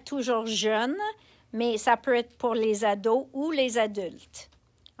pas être toujours jeune, mais ça peut être pour les ados ou les adultes.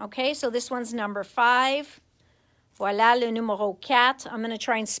 Okay, so this one's number 5. Voilà le numéro 4. I'm going to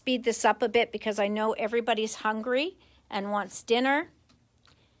try and speed this up a bit because I know everybody's hungry and wants dinner.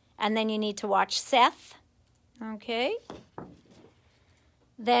 And then you need to watch Seth. Okay.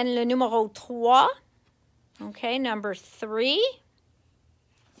 Then le numéro 3. Okay, number 3.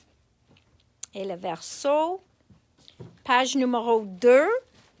 Et le verso. Page numéro 2.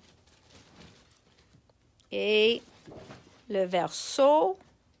 Et le verso.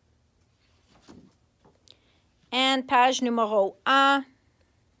 And page numéro 1.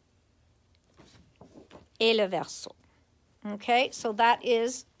 Et le verso. Okay, so that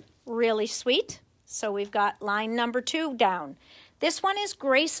is really sweet. So we've got line number 2 down. This one is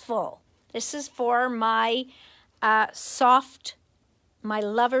graceful. This is for my my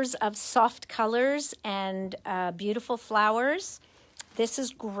lovers of soft colors and beautiful flowers. This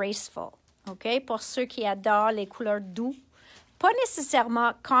is graceful. Okay, pour ceux qui adorent les couleurs douces. Pas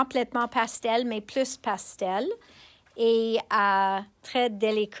nécessairement complètement pastel, mais plus pastel. Et très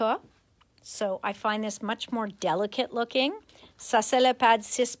délicat. So I find this much more delicate looking. Ça, c'est le pad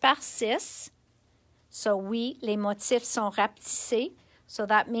 6 par 6. So oui, les motifs sont rapetissés. So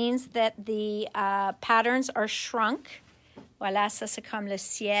that means that the patterns are shrunk. Voilà, ça c'est comme le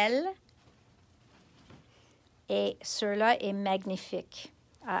ciel. Et celui-là est magnifique.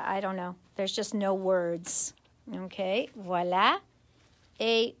 I don't know. There's just no words. OK, voilà.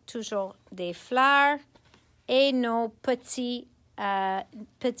 Et toujours des fleurs. Et nos petits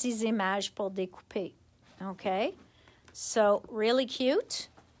images pour découper. OK, so really cute.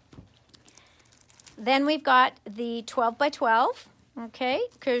 Then we've got the 12 by 12. OK,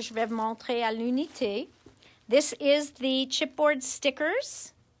 que je vais montrer à l'unité. This is the chipboard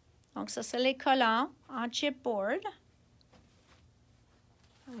stickers. Donc, ça, c'est les collants en chipboard.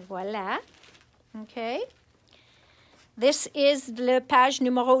 Voilà. OK. This is le page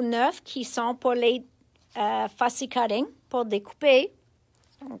numéro 9 qui sont pour les fussy cutting, pour découper.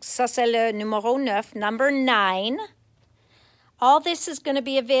 Donc, ça, c'est le numéro 9, number 9. All this is going to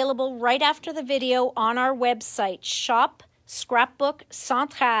be available right after the video on our website, Shop Scrapbook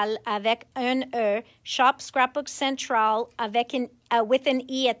Central avec un E, Shop Scrapbook Central avec with an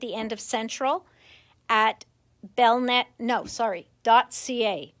E at the end of Central at .ca.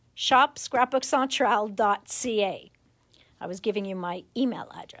 Shop scrapbookcentral.ca. I was giving you my email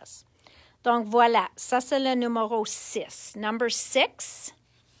address. Donc voilà, ça c'est le numéro 6. Number 6.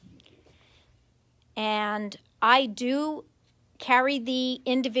 And I do carry the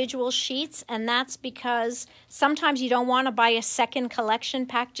individual sheets, and that's because sometimes you don't want to buy a second collection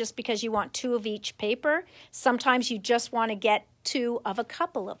pack just because you want 2 of each paper. Sometimes you just want to get 2 of a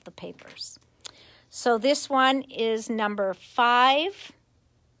couple of the papers. So this one is number 5.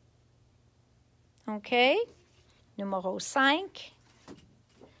 Okay, numéro 5.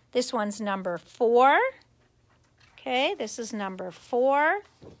 This one's number 4. Okay, this is number 4.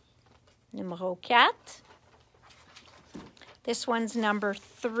 Numéro 4. This one's number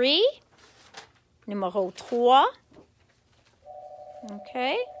 3. Numéro 3.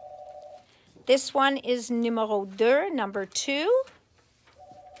 Okay. This one is numéro 2, number 2.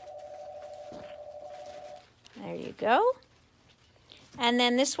 There you go. And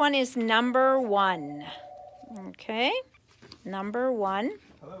then this one is number 1. Okay. Number 1.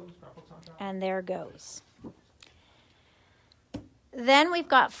 Hello, Scrapbook Central. And there goes. Then we've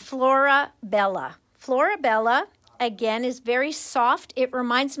got Flora Bella. Flora Bella, again, is very soft. It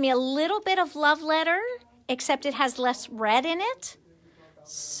reminds me a little bit of Love Letter, except it has less red in it.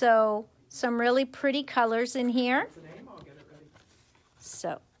 So some really pretty colors in here.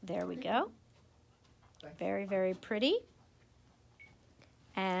 So there we go. Very, very pretty.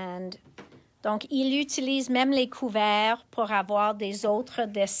 And donc, il utilise même les couverts pour avoir des autres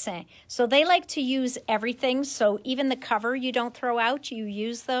dessins. So they like to use everything. So even the cover you don't throw out, you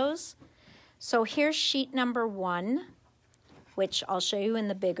use those. So here's sheet number 1, which I'll show you in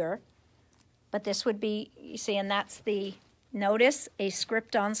the bigger. But this would be, you see, and that's the notice, a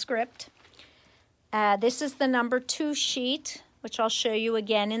script on script. This is the number 2 sheet, which I'll show you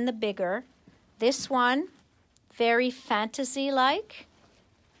again in the bigger. This one, very fantasy-like.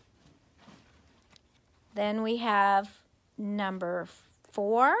 Then we have number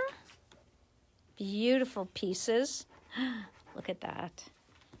 4. Beautiful pieces. Look at that.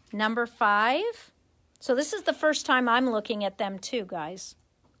 Number 5. So this is the first time I'm looking at them too, guys.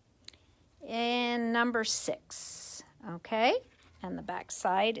 And number 6. Okay. And the back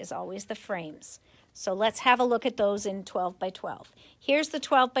side is always the frames. So let's have a look at those in 12 by 12. Here's the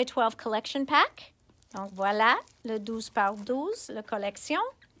 12 by 12 collection pack. Donc voilà le 12 par 12, la collection.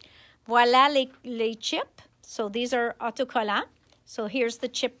 Voilà les chips. So these are autocollants. So here's the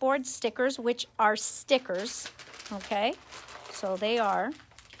chipboard stickers, which are stickers. Okay, so they are.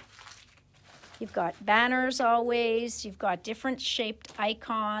 You've got banners always. You've got different shaped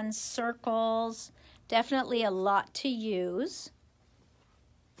icons, circles. Definitely a lot to use.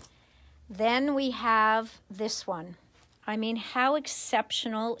 Then we have this one. I mean, how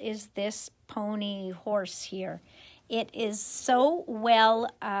exceptional is this pony horse here? It is so well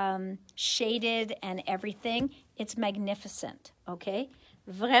shaded and everything. It's magnificent, okay?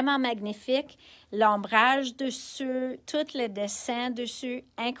 Vraiment magnifique. L'ombrage dessus, tout le dessin dessus,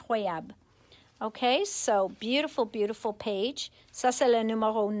 incroyable. Okay, so beautiful, beautiful page. Ça, c'est le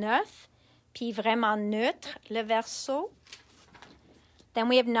numéro 9. Puis vraiment neutre, le verso. Then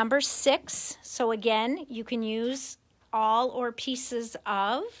we have number 6. So again, you can use all or pieces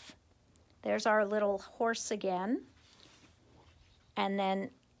of. There's our little horse again. And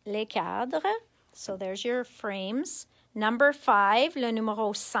then les cadres. So there's your frames. Number 5, le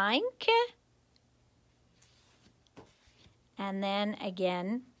numéro 5. And then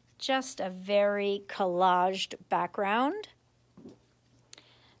again, just a very collaged background.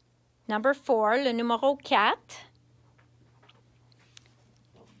 Number 4, le numéro 4.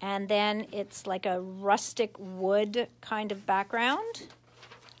 And then it's like a rustic wood kind of background.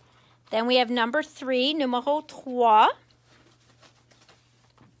 Then we have number 3, numéro 3.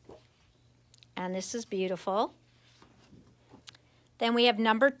 And this is beautiful. Then we have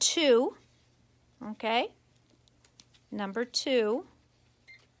number 2. Okay. Number 2.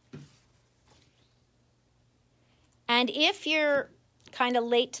 And if you're kind of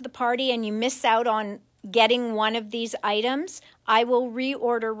late to the party and you miss out on getting one of these items, I will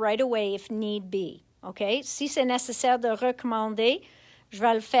reorder right away if need be. Okay? Si c'est nécessaire de recommander, je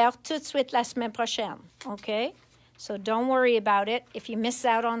vais le faire tout de suite la semaine prochaine. Okay? So don't worry about it. If you miss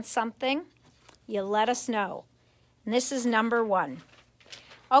out on something, you let us know. And this is number 1.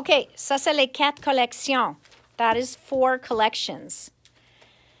 Okay, ça c'est les 4 collections. That is 4 collections.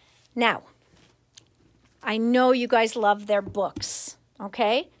 Now, I know you guys love their books,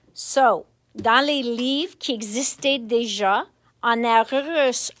 okay? So, dans les livres qui existaient déjà, on a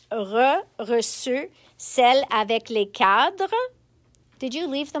reçu celles avec les cadres. Did you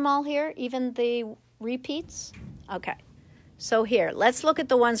leave them all here, even the repeats? Okay. So here, let's look at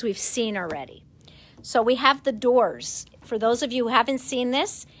the ones we've seen already. So we have the doors. For those of you who haven't seen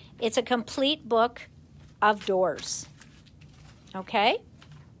this, it's a complete book of doors. Okay?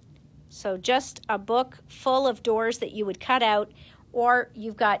 So just a book full of doors that you would cut out, or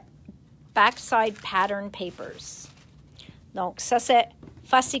you've got backside pattern papers. Donc, ça c'est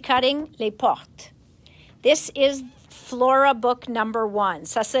fussy cutting les portes. This is Flora book number 1.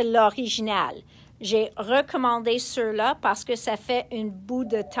 Ça c'est l'original. J'ai recommandé ceux-là parce que ça fait un bout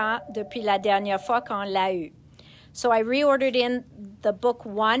de temps depuis la dernière fois qu'on l'a eu. So I reordered in the book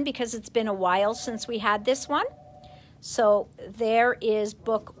 1 because it's been a while since we had this one. So there is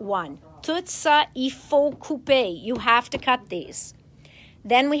book 1. Tout ça, il faut couper. You have to cut these.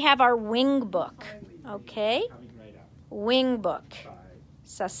 Then we have our wing book. Okay? Wing book.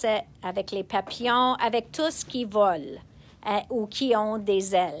 Ça, c'est avec les papillons, avec tout ce qui vole ou qui ont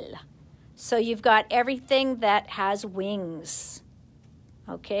des ailes. So you've got everything that has wings.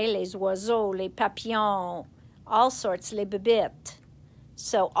 Okay? Les oiseaux, les papillons, all sorts, les bébites.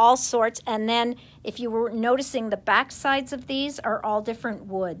 So all sorts. And then if you were noticing, the back sides of these are all different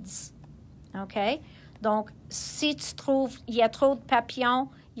woods. Okay? Donc, si tu trouves il y a trop de papillons,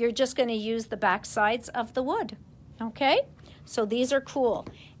 you're just going to use the back sides of the wood. Okay? So these are cool.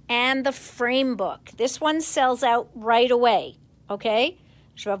 And the frame book. This one sells out right away. Okay?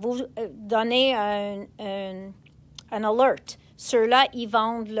 Je vais vous donner un alert. Ceux-là, ils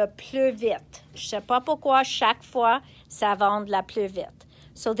vendent le plus vite. Je ne sais pas pourquoi, chaque fois, ça vend la plus vite.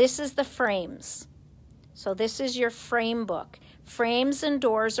 So this is the frames. So this is your frame book. Frames and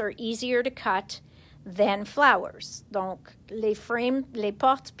doors are easier to cut than flowers. Donc, les frames, les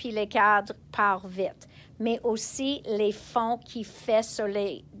portes puis les cadres partent vite. Mais aussi, les fonds qui fait sur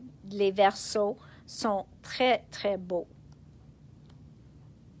les versos sont très, très beaux.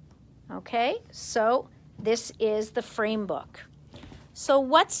 Okay, so this is the frame book. So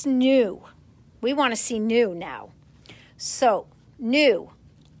what's new? We want to see new now. So new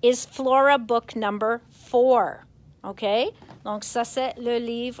is Flora book number 4. Okay, donc ça c'est le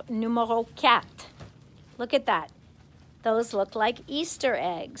livre numéro 4. Look at that. Those look like Easter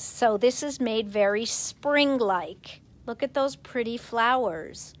eggs. So this is made very spring-like. Look at those pretty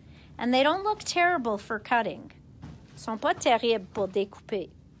flowers. And they don't look terrible for cutting. Ils sont pas terribles pour découper.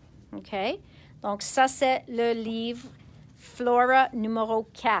 Okay? Donc ça c'est le livre Flora numéro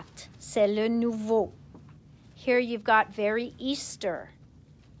 4. C'est le nouveau. Here you've got very Easter.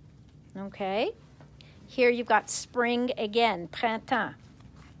 Okay? Here you've got spring again, printemps.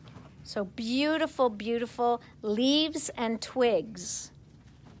 So beautiful, beautiful leaves and twigs.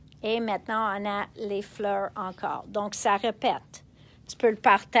 Et maintenant, on a les fleurs encore. Donc, ça répète. Tu peux le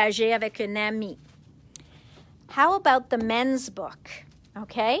partager avec un ami. How about the men's book?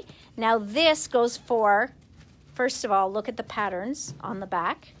 Okay? Now, this goes for, first of all, look at the patterns on the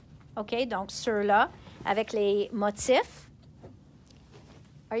back. Okay? Donc, ceux-là, avec les motifs.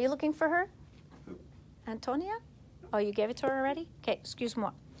 Are you looking for her? Antonia? Oh, you gave it to her already? Okay,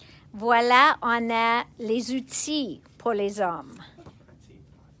 excuse-moi. Voilà, on a les outils pour les hommes.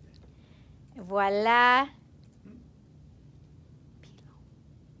 Voilà.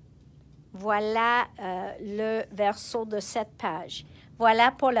 Voilà le verso de cette page.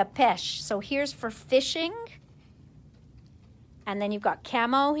 Voilà pour la pêche. So here's for fishing. And then you've got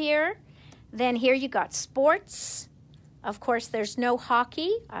camo here. Then here you got sports. Of course, there's no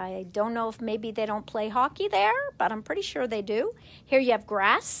hockey. I don't know if maybe they don't play hockey there, but I'm pretty sure they do. Here you have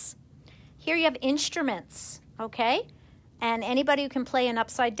grass. Here you have instruments, okay? And anybody who can play an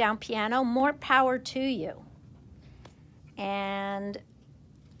upside-down piano, more power to you. And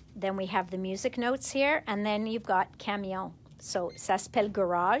then we have the music notes here, and then you've got camion. So, ça s'appelle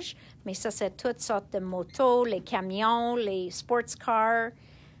garage, mais ça c'est toutes sortes de motos, les camions, les sports cars.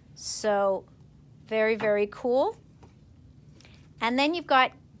 So, very, very cool. And then you've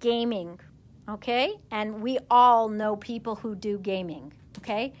got gaming, okay? And we all know people who do gaming,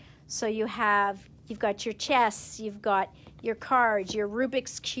 okay? So you've got your chess, you've got your cards, your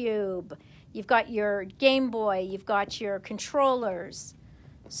Rubik's Cube, you've got your Game Boy, you've got your controllers.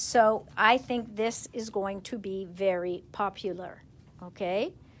 So I think this is going to be very popular,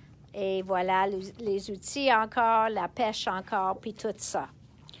 okay? Et voilà les outils encore, la pêche encore, puis tout ça.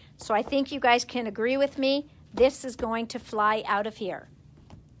 So I think you guys can agree with me. This is going to fly out of here.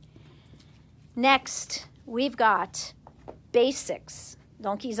 Next, we've got basics.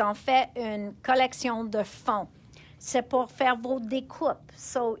 Donc, ils ont fait une collection de fonds. C'est pour faire vos découpes.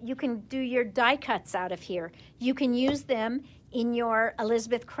 So you can do your die cuts out of here. You can use them in your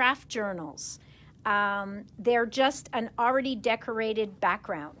Elizabeth Craft journals. They're just an already decorated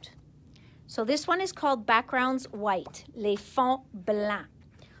background. So this one is called Backgrounds White, les fonds blancs.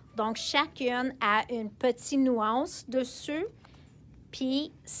 Donc, chacune a une petite nuance dessus.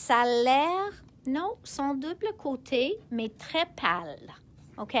 Puis, ça a l'air, non, son double côté, mais très pâle.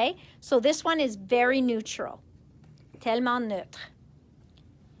 Okay? So this one is very neutral. Tellement neutre.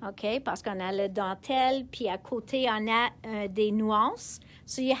 OK? Parce qu'on a le dentelle, puis à côté, on a des nuances.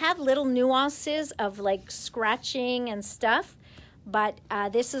 So you have little nuances of like scratching and stuff, but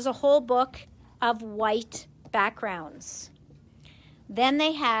this is a whole book of white backgrounds. Then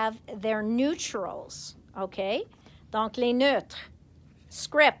they have their neutrals, OK? Donc, les neutres.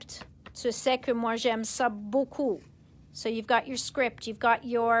 Script. Tu sais que moi, j'aime ça beaucoup. So you've got your script. You've got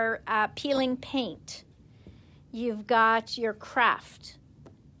your peeling paint. You've got your craft.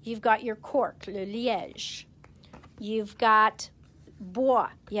 You've got your cork, le liège. You've got bois.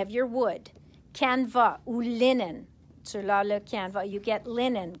 You have your wood. Canvas ou linen. Tu l'as le canvas. You get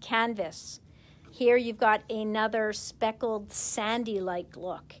linen, canvas. Here you've got another speckled sandy-like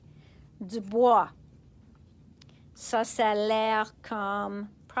look. Du bois. Ça a l'air comme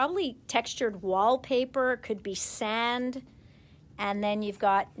probably textured wallpaper. It could be sand. And then you've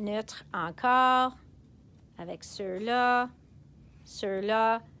got neutre encore. Avec ceux-là,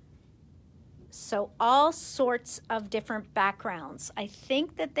 ceux-là. So all sorts of different backgrounds. I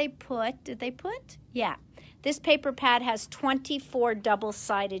think that they put, did they put? Yeah. This paper pad has 24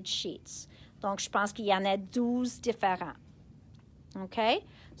 double-sided sheets. Donc, je pense qu'il y en a 12 différents. Okay?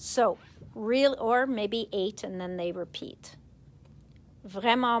 So, real, or maybe 8, and then they repeat.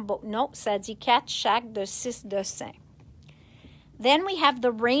 Vraiment beau. No, ça dit 4 chaque de 6 dessins. Then we have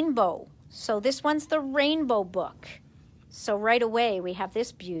the rainbow. So this one's the rainbow book. So right away, we have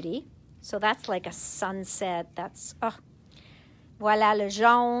this beauty. So that's like a sunset. That's, oh. Voilà le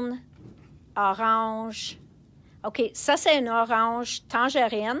jaune, orange. OK, ça, c'est une orange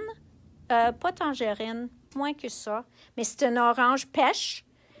tangerine. Pas tangerine, moins que ça. Mais c'est une orange pêche.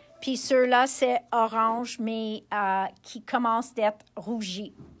 Puis ceux-là, c'est orange, mais qui commence d'être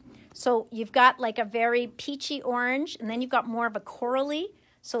rougi. So you've got like a very peachy orange, and then you've got more of a corally.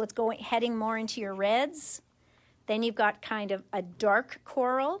 So it's heading more into your reds. Then you've got kind of a dark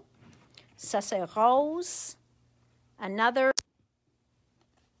coral. Ça, c'est rose. Another.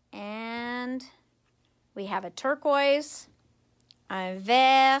 And we have a turquoise, un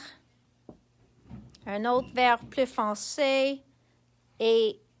vert, un autre vert plus foncé,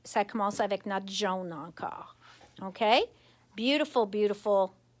 et ça commence avec notre jaune encore. OK? Beautiful,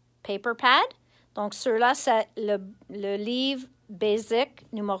 beautiful paper pad. Donc, ceux-là, c'est le livre basic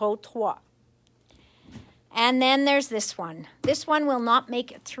numéro 3. And then there's this one. This one will not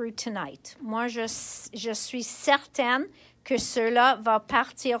make it through tonight. Moi, je suis certaine que ceux-là va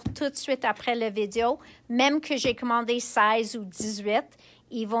partir tout de suite après la vidéo. Même que j'ai commandé 16 ou 18,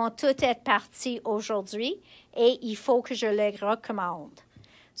 ils vont tous être partis aujourd'hui et il faut que je les recommande.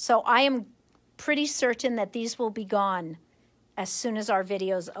 So I am pretty certain that these will be gone as soon as our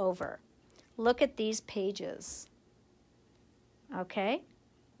video is over. Look at these pages. Okay?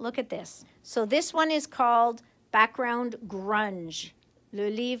 Look at this. So this one is called Background Grunge, le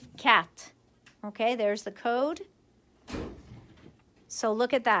livre 4. Okay, there's the code. So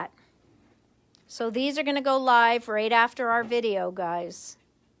look at that. So these are going to go live right after our video, guys.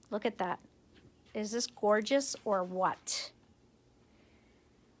 Look at that. Is this gorgeous or what?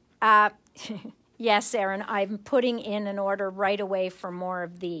 Yes, Erin, I'm putting in an order right away for more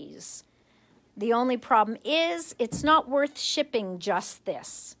of these. The only problem is it's not worth shipping just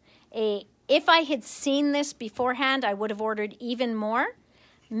this. If I had seen this beforehand, I would have ordered even more.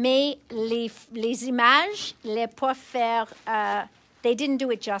 Mais les images, les pas faire, they didn't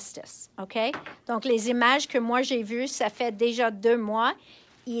do it justice, okay? Donc, les images que moi j'ai vues, ça fait déjà 2 mois,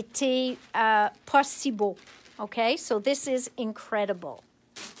 ils étaient pas si beaux, okay? So this is incredible.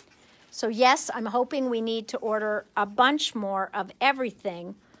 So yes, I'm hoping we need to order a bunch more of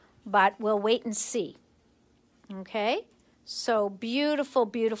everything, but we'll wait and see, okay? So beautiful,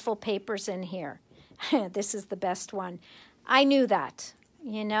 beautiful papers in here. This is the best one. I knew that,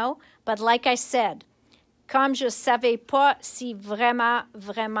 you know, but like I said, comme je savais pas si vraiment,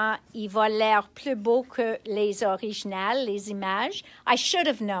 vraiment, il va l'air plus beau que les originales, les images, I should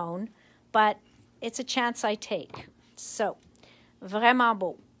have known, but it's a chance I take. So, vraiment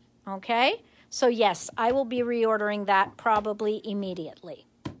beau, okay? So yes, I will be reordering that probably immediately.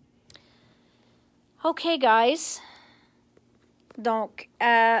 Okay, guys. Donc,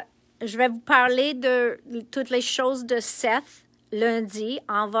 je vais vous parler de toutes les choses de Seth lundi.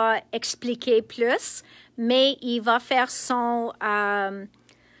 On va expliquer plus, mais il va faire son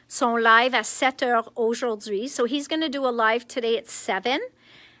live à 7 heures aujourd'hui. So he's going to do a live today at 7.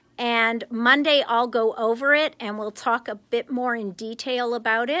 And Monday, I'll go over it, and we'll talk a bit more in detail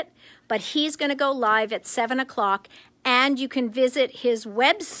about it. But he's going to go live at 7 o'clock, and you can visit his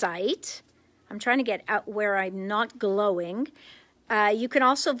website. I'm trying to get out where I'm not glowing. You can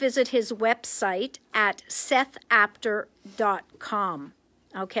also visit his website at sethapter.com.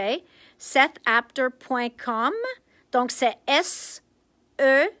 OK? Sethapter.com. Donc, c'est S-E-T-H-A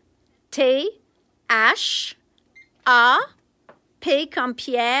P comme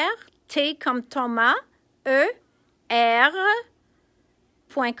Pierre, T comme Thomas, E-R.com.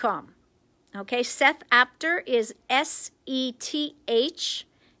 Okay, Seth Apter is S-E-T-H-A,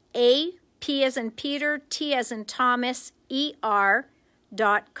 P as in Peter, T as in Thomas, E-R.com.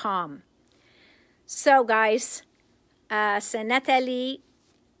 So, guys, c'est Nathalie.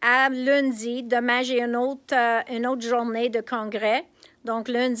 À lundi, demain, j'ai une autre journée de congrès. Donc,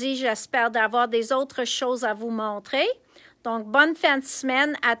 lundi, j'espère d'avoir des autres choses à vous montrer. Donc, bonne fin de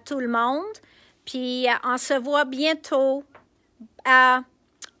semaine à tout le monde. Puis, on se voit bientôt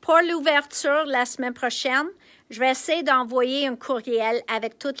pour l'ouverture la semaine prochaine. Je vais essayer d'envoyer un courriel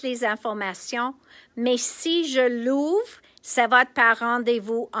avec toutes les informations. Mais si je l'ouvre, ça va être par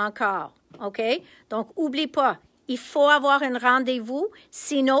rendez-vous encore. OK? Donc, oublie pas, il faut avoir un rendez-vous.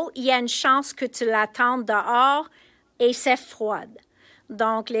 Sinon, il y a une chance que tu l'attendes dehors et c'est froid.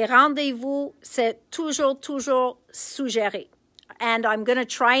 Donc, les rendez-vous, c'est toujours suggéré. And I'm going to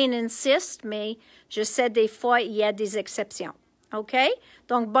try and insist, mais je sais des fois, il y a des exceptions. OK?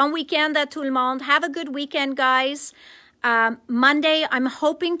 Donc, bon week-end à tout le monde. Have a good weekend, guys. Monday, I'm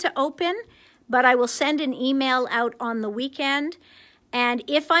hoping to open, but I will send an email out on the weekend. And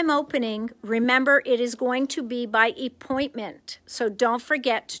if I'm opening, remember, it is going to be by appointment. So don't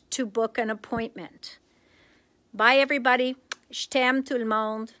forget to book an appointment. Bye, everybody. Je t'aime tout le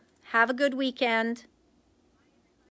monde. Have a good weekend.